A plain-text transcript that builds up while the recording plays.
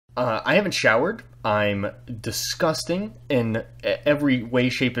I haven't showered. I'm disgusting in every way,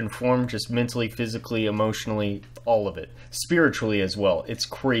 shape, and form, just mentally, physically, emotionally, all of it. Spiritually as well. It's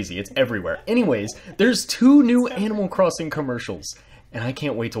crazy. It's everywhere. Anyways, there's 2 new Animal Crossing commercials, and I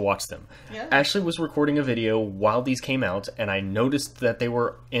can't wait to watch them. Yeah. Ashley was recording a video while these came out, and I noticed that they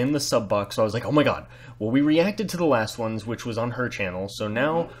were in the sub box, so I was like, oh my god. Well, we reacted to the last ones, which was on her channel, so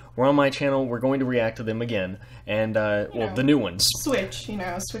now we're on my channel, we're going to react to them again, and, the new ones. Switch,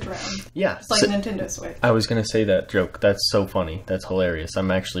 switch around. Yeah. It's like Nintendo Switch. I was gonna say that joke. That's so funny. That's hilarious. I'm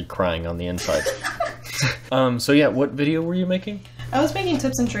actually crying on the inside. So yeah, what video were you making? I was making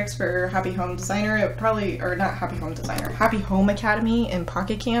tips and tricks for Happy Home Designer. It probably, or not Happy Home Designer, Happy Home Academy and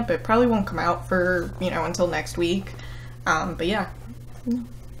Pocket Camp. It probably won't come out for, until next week. But yeah.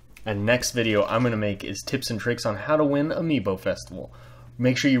 And next video I'm gonna make is tips and tricks on how to win Amiibo Festival.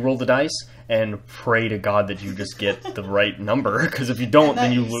 Make sure you roll the dice and pray to God that you just get the right number, because if you don't,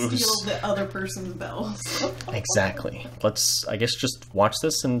 then you lose. Steal the other person's bells. Exactly. Let's, I guess, just watch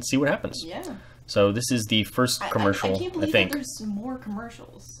this and see what happens. Yeah. So this is the first commercial, I can't believe think. That there's more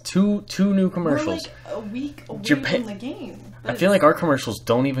commercials. Two new commercials. We're like a week away Japan, from the game. I feel like our commercials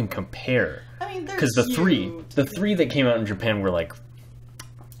don't even compare. I mean, because the three that came out in Japan were like.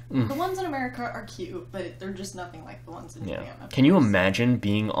 The ones in America are cute, but they're just nothing like the ones in Japan. Can you imagine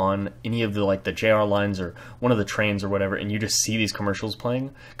being on any of the JR lines or one of the trains or whatever, and you just see these commercials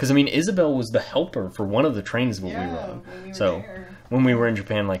playing? Because I mean, Isabel was the helper for one of the trains that we were on. When we were in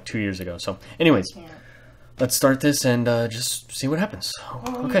Japan like 2 years ago. So, anyways, let's start this and just see what happens.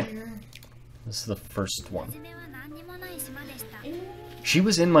 Okay, this is the first one. She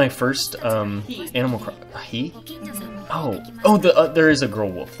was in my first Animal Crossing. He? Oh, there is a girl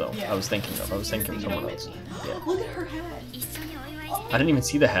wolf though. I was thinking of someone else. Yeah. Look at her hat. I didn't even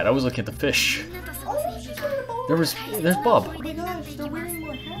see the hat. I was looking at the fish. There's Bob. Oh my gosh, they're wearing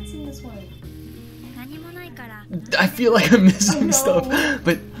more hats in this one. I feel like I'm missing stuff,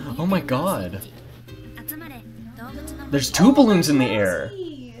 but oh my god. There's 2 balloons in the air.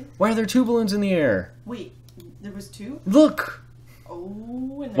 Why are there 2 balloons in the air? Wait, there was 2? Look.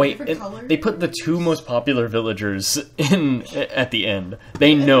 Oh, and wait, they put the 2 most popular villagers in at the end.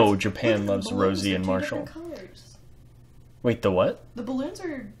 They know Japan loves Rosie and Marshall. Wait, the what? The balloons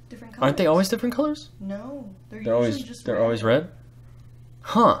are different colors. Aren't they always different colors? No, they're always red.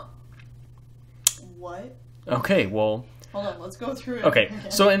 Huh. What? Okay, well. Hold on, let's go through it. Okay,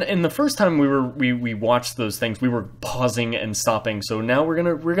 so in the first time we watched those things, we were pausing and stopping. So now we're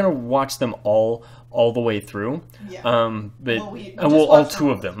gonna watch them all the way through. Yeah. All 2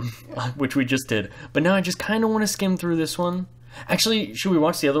 of them, which we just did. But now I just kind of want to skim through this one. Actually, should we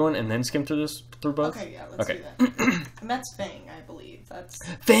watch the other one and then skim through both? Okay, yeah, let's do that. And that's Fang, I believe. That's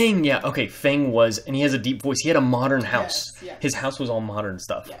Fang. Yeah. Okay, Fang was, and he has a deep voice. He had a modern house. Yes. His house was all modern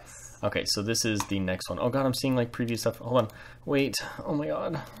stuff. Yes. Okay, so this is the next one. Oh god, I'm seeing like previous stuff. Hold on. Wait. Oh my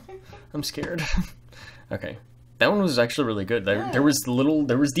god. I'm scared. Okay. That one was actually really good. There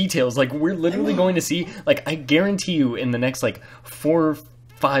was details. Like, we're literally going to see, like, I guarantee you in the next, like, 4 or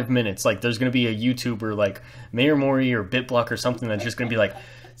 5 minutes, like, there's going to be a YouTuber, like, Mayor Mori or BitBlock or something that's just going to be like,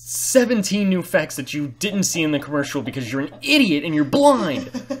 17 new facts that you didn't see in the commercial because you're an idiot and you're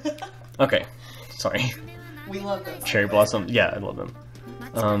blind. Okay. Sorry. We love those. Cherry Blossom. Yeah, I love them.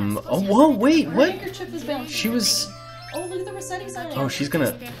 Oh, whoa, wait, what? She was... Oh, look at the Rossetti sign. Oh, she's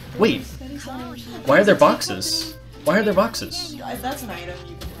gonna... Wait. Why are there boxes? Why are there boxes? That's an item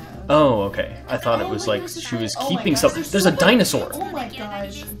you can have. Oh, okay. I thought it was like she was keeping something. There's a dinosaur. Oh my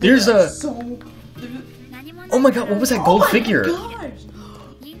gosh. There's a... Oh my god, what was that gold figure? Gosh.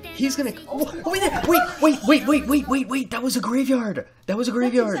 He's gonna... Wait, that was a graveyard. That was a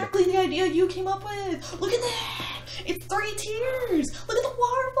graveyard. That's exactly the idea you came up with. Look at that. It's 3 tiers! Look at the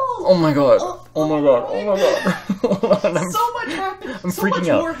waterfalls! Oh my god. Oh my god. Oh my god. Hold on, so much happened. I'm freaking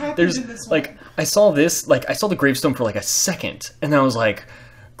out. There's, like, I saw this, like, I saw the gravestone for like a second, and I was like,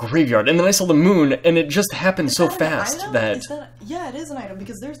 graveyard. And then I saw the moon, and it just happened so fast that... Yeah, it is an item,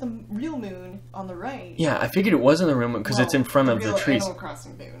 because there's the real moon on the right. Yeah, I figured it wasn't the real moon, because it's in front of the trees. Animal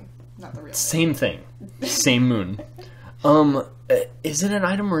Crossing moon, not the real moon. Same thing. Same moon. Is it an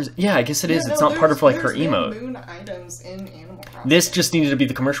item or is it... Yeah, I guess it is. It's not part of like her emote. Moon items in Animal Crossing. This just needed to be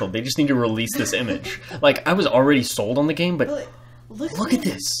the commercial. They just need to release this image. Like, I was already sold on the game, but look at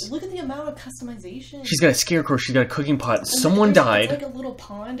this. Look at the amount of customization. She's got a scarecrow. She's got a cooking pot. Someone died. There's like a little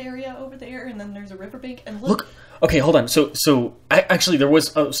pond area over there, and then there's a riverbank. And look. Okay, hold on. So actually, there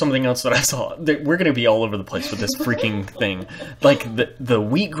was something else that I saw. We're gonna be all over the place with this freaking thing. Like the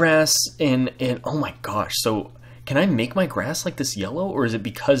wheatgrass and oh my gosh. So Can I make my grass like this yellow, or is it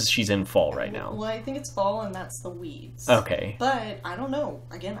because she's in fall right now? Well, I think it's fall and that's the weeds. Okay. But I don't know.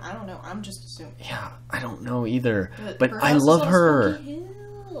 Again, I don't know. I'm just assuming. Yeah, I don't know either. But her I house is love on her. Smoky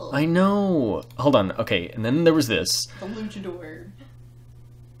Hill. I know. Hold on. Okay, and then there was this. The luchador.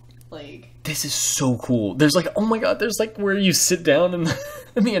 Like... This is so cool. There's like, oh my god, there's like where you sit down and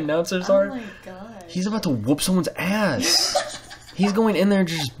the announcers are. Oh my god. He's about to whoop someone's ass. He's going in there and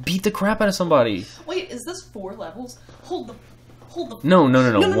just beat the crap out of somebody. Wait, is this 4 levels? Hold the... No.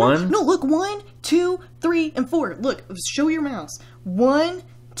 One. No, look, 1, 2, 3, and 4. Look, show your mouse. 1,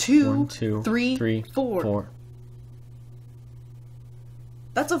 2, 3, 4.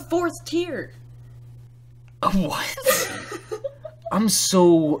 That's a 4th tier. What? I'm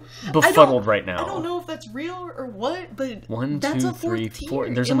so befuddled right now. I don't know if that's real or what, but 1, that's 2, a 3, 4th 4.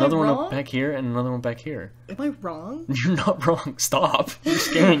 tier. There's Am another I one wrong? up back here and another one back here. Am I wrong? You're not wrong. Stop. You're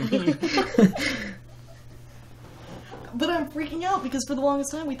scaring me. But I'm freaking out because for the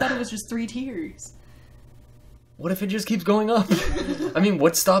longest time we thought it was just 3 tiers. What if it just keeps going up? I mean,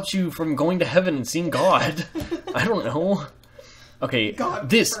 what stops you from going to heaven and seeing God? I don't know. Okay,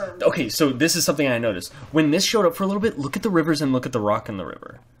 so this is something I noticed. When this showed up for a little bit, look at the rivers and look at the rock in the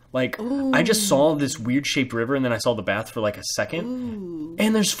river. Like, ooh. I just saw this weird-shaped river, and then I saw the bath for like a second. Ooh.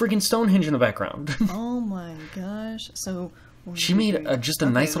 And there's freaking Stonehenge in the background. Oh my gosh. So... She made just a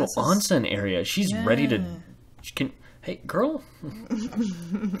nice little onsen area. She's ready to... She can... Hey, girl.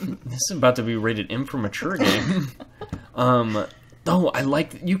 This is about to be rated M for mature game. Oh, I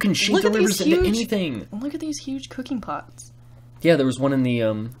like... You can shape the rivers into anything. Look at these huge cooking pots. Yeah, there was one in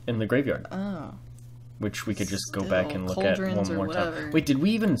the graveyard. Oh. Which we could just go back and look at one more time. Wait, did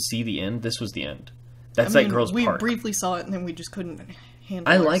we even see the end? This was the end. That's that girl's part. We briefly saw it and then we just couldn't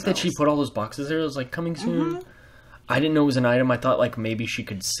handle it. I like that she put all those boxes there. It was like, coming soon. Mm-hmm. I didn't know it was an item. I thought like maybe she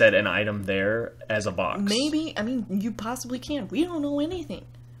could set an item there as a box. Maybe. I mean, you possibly can. We don't know anything.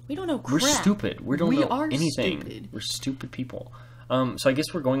 We don't know crap. We're stupid. We don't know anything. Stupid. We're stupid people. So I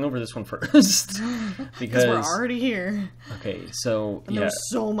guess we're going over this one first. Because we're already here. Okay, so and there's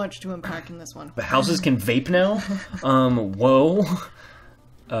so much to unpack in this one. The houses can vape now? Whoa.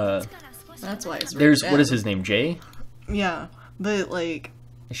 That's why it's really bad. What is his name, Jay? Yeah, but like...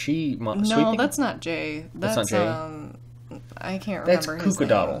 Is she No, sweeping? That's not Jay. That's not Jay? I can't remember his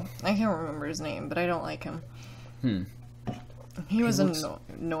name. I can't remember his name, but I don't like him. He was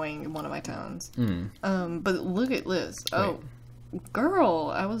annoying in one of my towns. But look at Liz. Oh.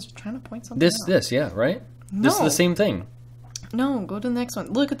 Girl, I was trying to point something out. This, yeah, right? No. This is the same thing. No, go to the next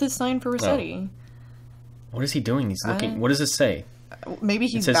one. Look at this sign for Rossetti. Oh. What is he doing? He's looking... What does this say? Maybe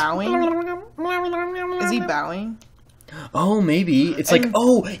he's bowing? Is he bowing? Oh, maybe. It's like,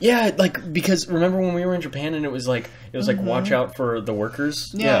 oh, yeah, like, because remember when we were in Japan and it was like, watch out for the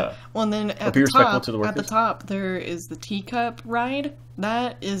workers? Yeah. Well, and then at the top, there is the teacup ride.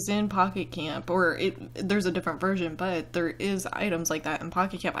 That is in Pocket Camp, or there's a different version, but there is items like that in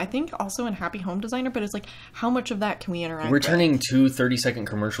Pocket Camp. I think also in Happy Home Designer, but it's like, how much of that can we interact with? We're turning 2 30-second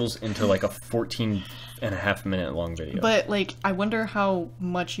commercials into like a 14.5-minute long video. But like, I wonder how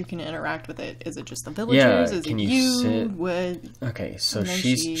much you can interact with it. Is it just the villagers? Is it you? Sit? What? Okay, so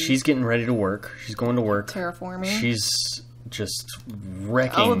she's getting ready to work. She's going to work. Terraforming. She's just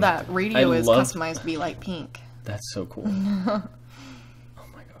wrecking. Oh, that radio is customized to be light pink. That's so cool.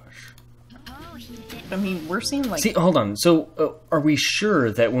 I mean, we're seeing like... See, hold on. So, are we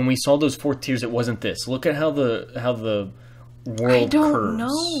sure that when we saw those 4 tiers, it wasn't this? Look at how the world curves. I don't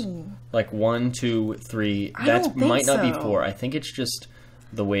know. Like 1, 2, 3. That might not be 4. I think it's just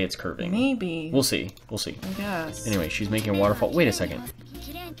the way it's curving. Maybe. We'll see. I guess. Anyway, she's making a waterfall. Wait a second.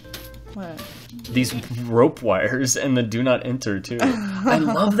 What? These rope wires and the do not enter too. I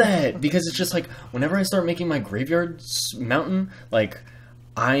love that because it's just like whenever I start making my graveyard mountain, like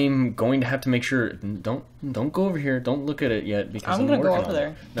I'm going to have to make sure don't go over here. Don't look at it yet because I'm gonna working go over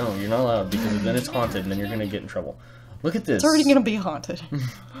there. No, you're not allowed because then it's haunted and then you're gonna get in trouble. Look at this. It's already gonna be haunted.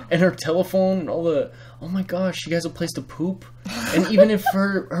 And her telephone and all the... Oh my gosh, she has a place to poop. And even if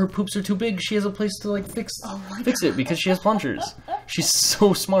her poops are too big, she has a place to like fix it because she has plungers. She's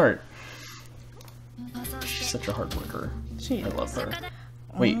so smart. She's such a hard worker. I love her.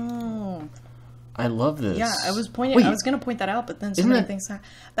 Wait. Oh. I love this. Yeah, I was gonna point that out, but then so many things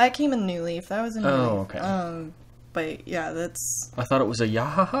that came in New Leaf. That was in New Leaf. Oh, okay. But yeah, that's... I thought it was a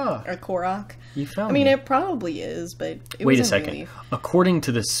Yahaha. A Korok. You found me. I mean, it probably is, but it Wait a second. According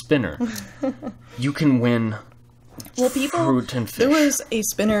to the spinner, you can win fruit and fish. There was a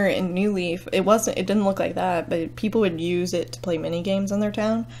spinner in New Leaf. It didn't look like that, but people would use it to play mini games in their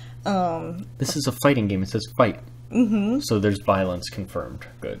town. This is a fighting game. It says fight. Mm-hmm. So there's violence confirmed.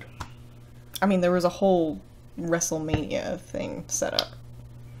 Good. I mean, there was a whole WrestleMania thing set up.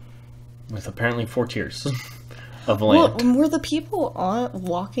 With apparently 4 tiers of land. Well, were the people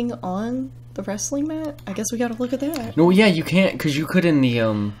walking on the wrestling mat? I guess we gotta look at that. No, yeah, you can't, because you could in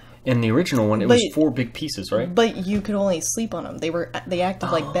the original one, it was 4 big pieces, right? But you could only sleep on them. They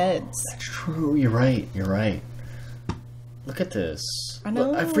acted like beds. That's true. You're right. Look at this. I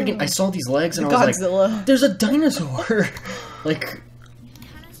know. I saw these legs and I was like, there's a dinosaur. Like,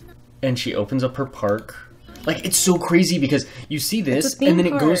 and she opens up her park. Like, it's so crazy because you see this and then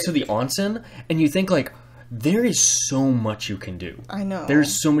it goes to the onsen and you think like, there is so much you can do. I know.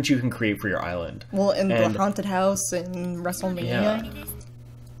 There's so much you can create for your island. Well, and the haunted house and WrestleMania. Yeah.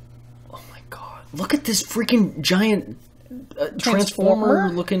 Oh my god. Look at this freaking giant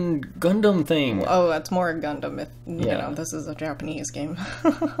Transformer-looking Gundam thing. Oh, that's more a Gundam if, you know, this is a Japanese game.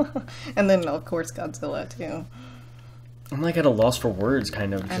 And then, of course, Godzilla, too. I'm like at a loss for words,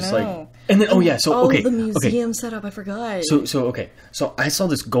 kind of. Just like, and then, okay. The museum setup, I forgot. So I saw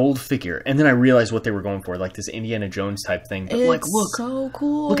this gold figure, and then I realized what they were going for, like this Indiana Jones type thing. But like, look, so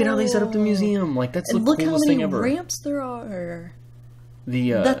cool. Look at how they set up the museum. Like, that's the coolest thing ever. Look how many ramps there are.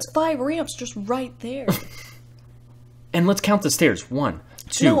 That's 5 ramps just right there. And let's count the stairs. 1,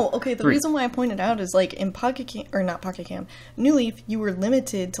 2. No, okay. The 3. reason why I pointed out is like in not Pocket Camp, New Leaf, you were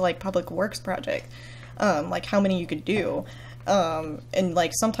limited to like public works project, like how many you could do, and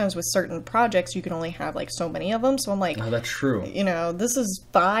like sometimes with certain projects you can only have like so many of them. So I'm like, oh, that's true. You know, this is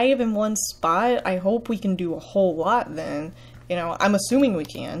 5 in one spot. I hope we can do a whole lot. Then, you know, I'm assuming we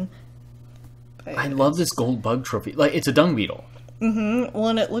can. But I love this gold bug trophy. Like, it's a dung beetle. Mm-hmm. Well,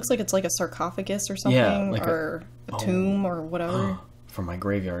 and it looks like it's like a sarcophagus or something, like or a tomb or whatever. From my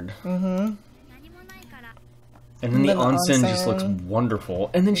graveyard. Mm-hmm. And then the onsen just looks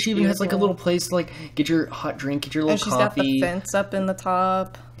wonderful. And then she even has like a little place to like get your hot drink, get your little coffee. And she's got the fence up in the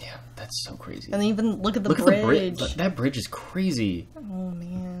top. Yeah, that's so crazy. And even look at the bridge. That bridge is crazy. Oh,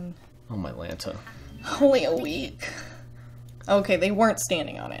 man. Oh, my Lanta. Only a week. Okay, they weren't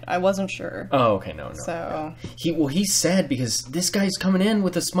standing on it. I wasn't sure. Oh, okay, no. So he's sad because this guy's coming in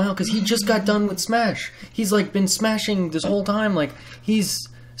with a smile because he just got done with Smash. He's like been smashing this whole time. Like, he's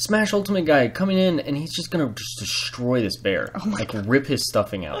Smash Ultimate guy coming in and he's just gonna just destroy this bear. Like, rip his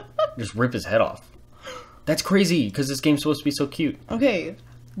stuffing out, just rip his head off. That's crazy because this game's supposed to be so cute. Okay,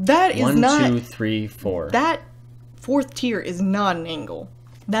 that is not 1, 2, 3, 4. That 4th tier is not an angle.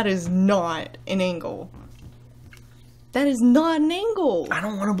 That is not an angle. That is not an angle. I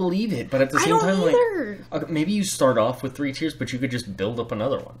don't want to believe it, but at the same time, like, maybe you start off with 3 tiers, but you could just build up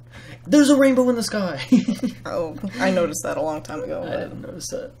another one. There's a rainbow in the sky. Oh, I noticed that a long time ago. I didn't notice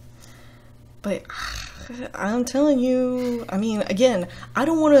that. But I'm telling you, I mean, again, I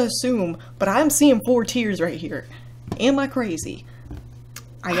don't want to assume, but I'm seeing 4 tiers right here. Am I crazy?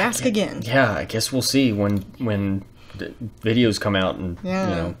 I ask again. Yeah, I guess we'll see when videos come out and you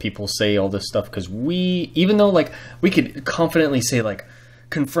know, people say all this stuff, because even though like we could confidently say like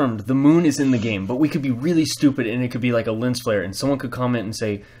confirmed the moon is in the game, but we could be really stupid and it could be like a lens flare and someone could comment and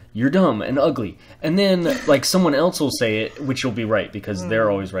say you're dumb and ugly, and then like someone else will say it, which will be right because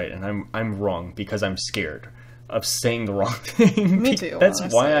they're always right and I'm wrong because I'm scared of saying the wrong thing. Me too. That's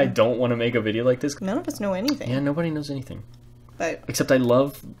honestly. why I don't want to make a video like this. None of us know anything. Yeah, nobody knows anything. But except I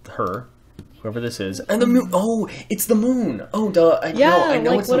love her. Whoever this is. And the moon. Oh, it's the moon. Oh, duh. I know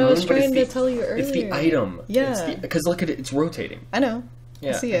like it's the what moon, I was trying to tell you earlier. It's the item. Yeah. Because look at it. It's rotating. I know.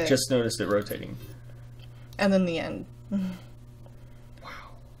 Yeah, I see it. I just noticed it rotating. And then the end. Wow.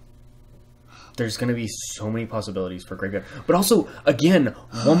 There's going to be so many possibilities for Graveyard. But also, again,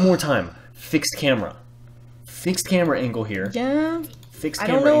 one more time. Fixed camera. Fixed camera angle here. Yeah. Fixed I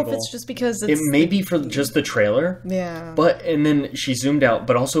camera don't know angle. if it's just because it's... It may be for just the trailer. Yeah. And then she zoomed out,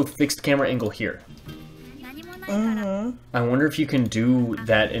 but also fixed camera angle here. Mm-hmm. I wonder if you can do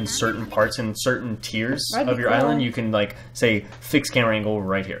that in certain parts, in certain tiers of your island. You can, like, say, fixed camera angle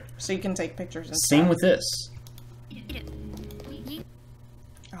right here. So you can take pictures and Same stuff. with this.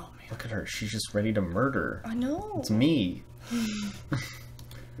 Oh, man. Look at her. She's just ready to murder. I know. It's me.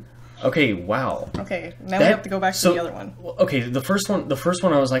 Okay, wow. Okay, now we have to go back to the other one. Okay, the first one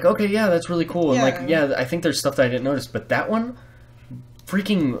I was like, okay, yeah, that's really cool. Yeah. And like, yeah, I think there's stuff that I didn't notice, but that one,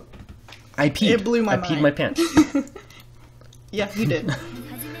 freaking, I peed. It blew my mind. I peed my pants. Yeah, you did.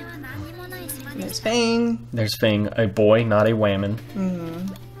 There's Fang. There's Fang, a boy, not a whammon.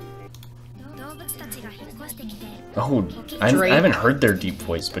 Mm-hmm. Oh, I haven't heard their deep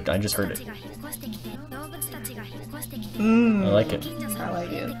voice, but I just heard it. I like it. I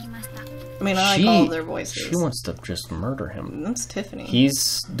like it. I mean, I like all their voices. She wants to just murder him. That's Tiffany.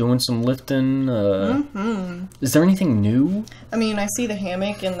 He's doing some lifting. Is there anything new? I mean, I see the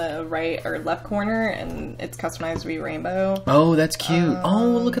hammock in the right or left corner, and it's customized to be rainbow. Oh, that's cute.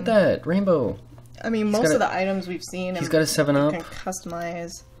 Oh, look at that. Rainbow. I mean, most of the items we've seen... He's got a 7-Up. Can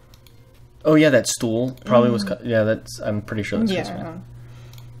customize. Oh, yeah, that stool probably was... Yeah, that's... I'm pretty sure that's customized.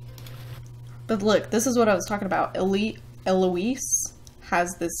 But look, this is what I was talking about. Eloise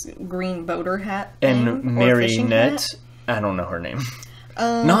has this green boater hat thing, and Marinette, I don't know her name.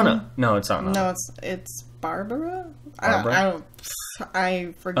 Nana. No, it's not Nana. No, it's Barbara.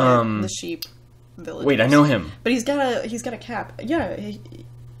 I forget the sheep village. Wait, I know him. But he's got a cap. Yeah.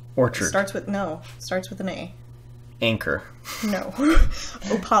 Orchard. Starts with an A. Anchor. No.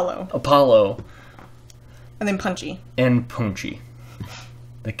 Apollo. Apollo. And then Punchy. And Punchy.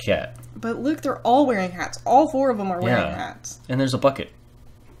 The cat. But look, they're all wearing hats. All 4 of them are wearing hats. And there's a bucket.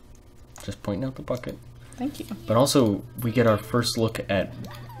 Just pointing out the bucket. Thank you. But also, we get our first look at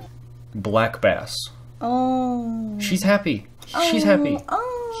Black Bass. Oh. She's happy. She's happy.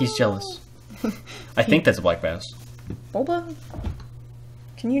 Oh. He's jealous. I think that's a Black Bass. Bulba?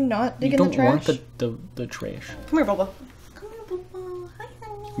 Can you not dig in the trash? You don't want the trash. Come here, Bulba. Come here, Bulba. Hi,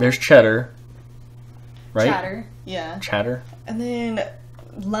 honey. There's Cheddar. Right? Chatter. Yeah. Chatter. And then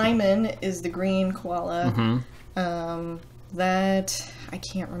Lyman is the green koala. Mm-hmm. That... I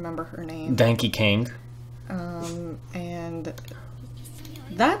can't remember her name. Danky Kang. And...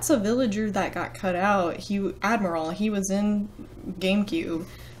 That's a villager that got cut out. Admiral. He was in GameCube.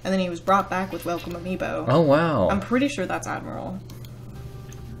 And then he was brought back with Welcome Amiibo. Oh, wow. I'm pretty sure that's Admiral.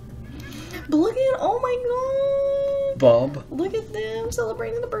 But look at... Oh my god! Bob. Look at them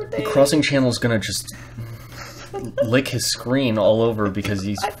celebrating the birthday. The Crossing Channel's gonna just lick his screen all over because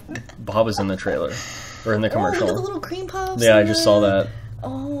Bob is in the trailer. Or in the commercial. Oh, look at the little cream puffs. Yeah, I just saw that.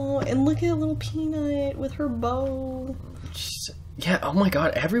 Oh, and look at little Peanut with her bow. Yeah, oh my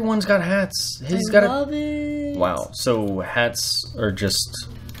god, everyone's got hats. I love it. Wow, so hats are just...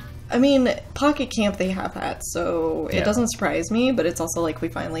 I mean, Pocket Camp, they have hats, so it doesn't surprise me, but it's also like we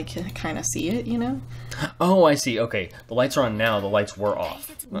finally can kind of see it, you know? Oh, I see. Okay, the lights are on now, the lights were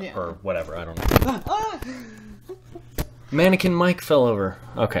off. Yeah. Or whatever, I don't know. Mannequin Mike fell over.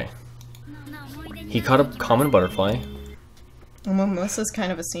 Okay. He caught a common butterfly. Well, this is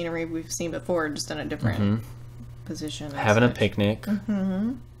kind of a scenery we've seen before, just in a different position. Having a picnic.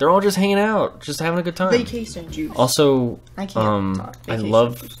 They're all just hanging out, just having a good time. Vacation juice. Also, I can't talk. I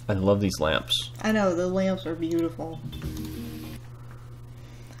love these lamps. I know, the lamps are beautiful.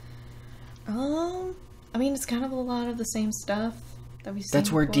 I mean, it's kind of a lot of the same stuff that we've seen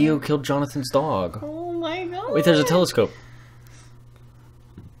That's where before. Dio killed Jonathan's dog. Oh my god. Wait, there's a telescope.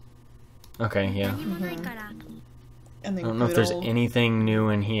 Okay, yeah. And I don't know if there's anything new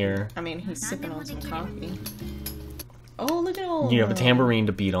in here. I mean, he's sipping on some coffee. Oh, look at all. You have a tambourine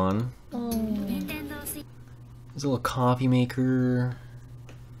to beat on. Oh. There's a little coffee maker.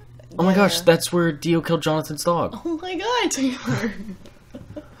 Oh my gosh, that's where Dio killed Jonathan's dog. Oh my god, Taylor.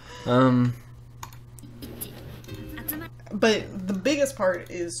 But the biggest part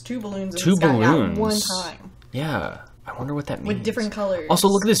is 2 balloons in the sky at one time. Yeah, I wonder what that means. With different colors. Also,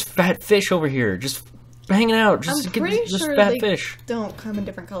 look at this fat fish over here, just hanging out. Just I'm pretty sure fat they fish. Don't come in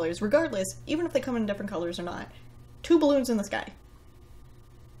different colors. Regardless, even if they come in different colors or not, 2 balloons in the sky.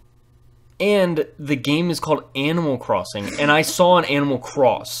 And the game is called Animal Crossing, and I saw an Animal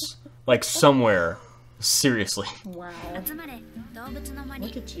Cross, like, somewhere. Seriously. Wow.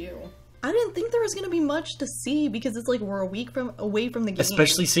 Look at you. I didn't think there was going to be much to see, because it's like we're away from the game.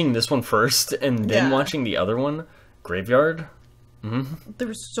 Especially seeing this one first, and then watching the other one, Graveyard. There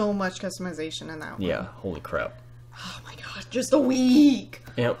was so much customization in that one. Yeah, holy crap. Oh my god, just a week!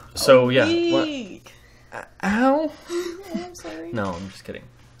 Yep, so a week. Ow! Oh, I'm sorry. No, I'm just kidding.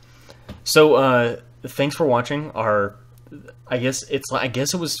 So, thanks for watching our... I guess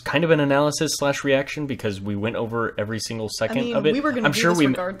it was kind of an analysis / reaction because we went over every single second of it. We were going to do this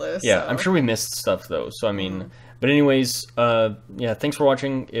regardless. Yeah, so. I'm sure we missed stuff though. So I mean, but anyways, yeah, thanks for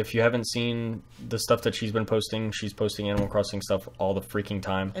watching. If you haven't seen the stuff that she's been posting, she's posting Animal Crossing stuff all the freaking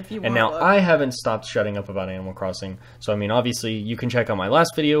time. And now I haven't stopped shutting up about Animal Crossing. So I mean, obviously, you can check out my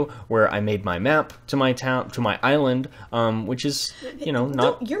last video where I made my map to my town, to my island, which is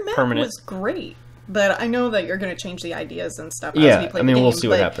not your map permanent. Was great. But I know that you're going to change the ideas and stuff as we play I mean, the game. We'll see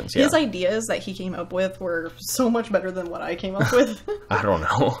what happens. Yeah. His ideas that he came up with were so much better than what I came up with. I don't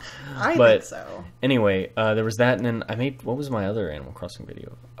know. I think so. Anyway, there was that, and then I made... What was my other Animal Crossing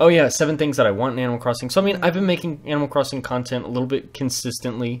video? Oh, yeah, 7 things that I want in Animal Crossing. So, I mean, I've been making Animal Crossing content a little bit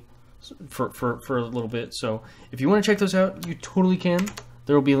consistently for a little bit. So, if you want to check those out, you totally can.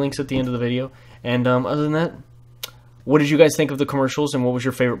 There will be links at the end of the video. And other than that, what did you guys think of the commercials, and what was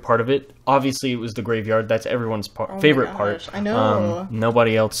your favorite part of it? Obviously, it was the graveyard. That's everyone's favorite part. I know.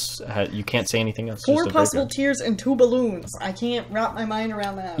 Nobody else. You can't say anything else. 4 possible tiers and 2 balloons. I can't wrap my mind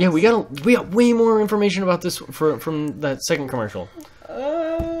around that. Yeah, we got way more information about this from that second commercial.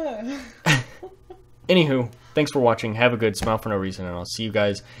 Anywho, thanks for watching. Have a good smile for no reason, and I'll see you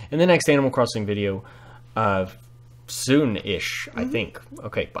guys in the next Animal Crossing video soon-ish, I think.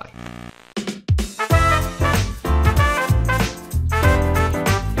 Okay, bye.